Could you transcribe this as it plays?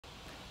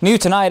New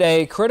tonight,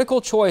 a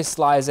critical choice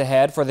lies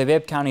ahead for the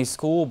Bibb County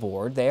School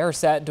Board. They are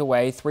set to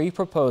weigh three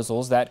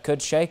proposals that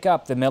could shake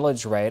up the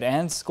millage rate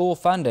and school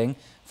funding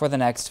for the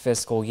next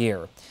fiscal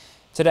year.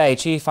 Today,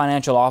 Chief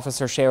Financial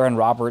Officer Sharon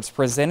Roberts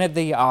presented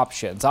the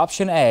options.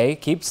 Option A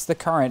keeps the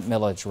current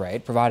millage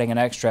rate, providing an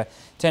extra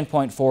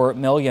 $10.4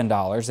 million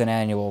in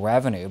annual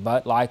revenue,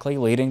 but likely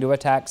leading to a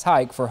tax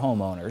hike for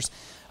homeowners.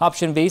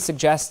 Option B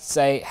suggests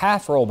a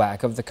half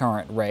rollback of the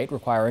current rate,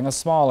 requiring a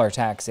smaller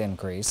tax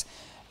increase.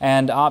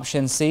 And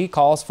option C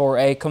calls for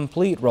a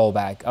complete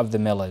rollback of the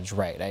millage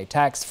rate, a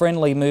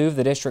tax-friendly move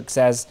the district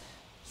says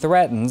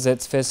threatens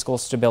its fiscal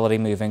stability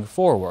moving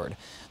forward.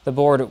 The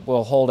board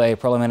will hold a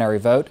preliminary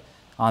vote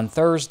on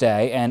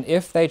Thursday, and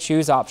if they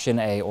choose option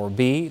A or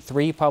B,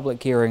 3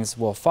 public hearings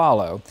will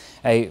follow.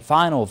 A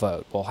final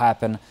vote will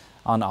happen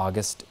on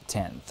August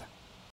 10th.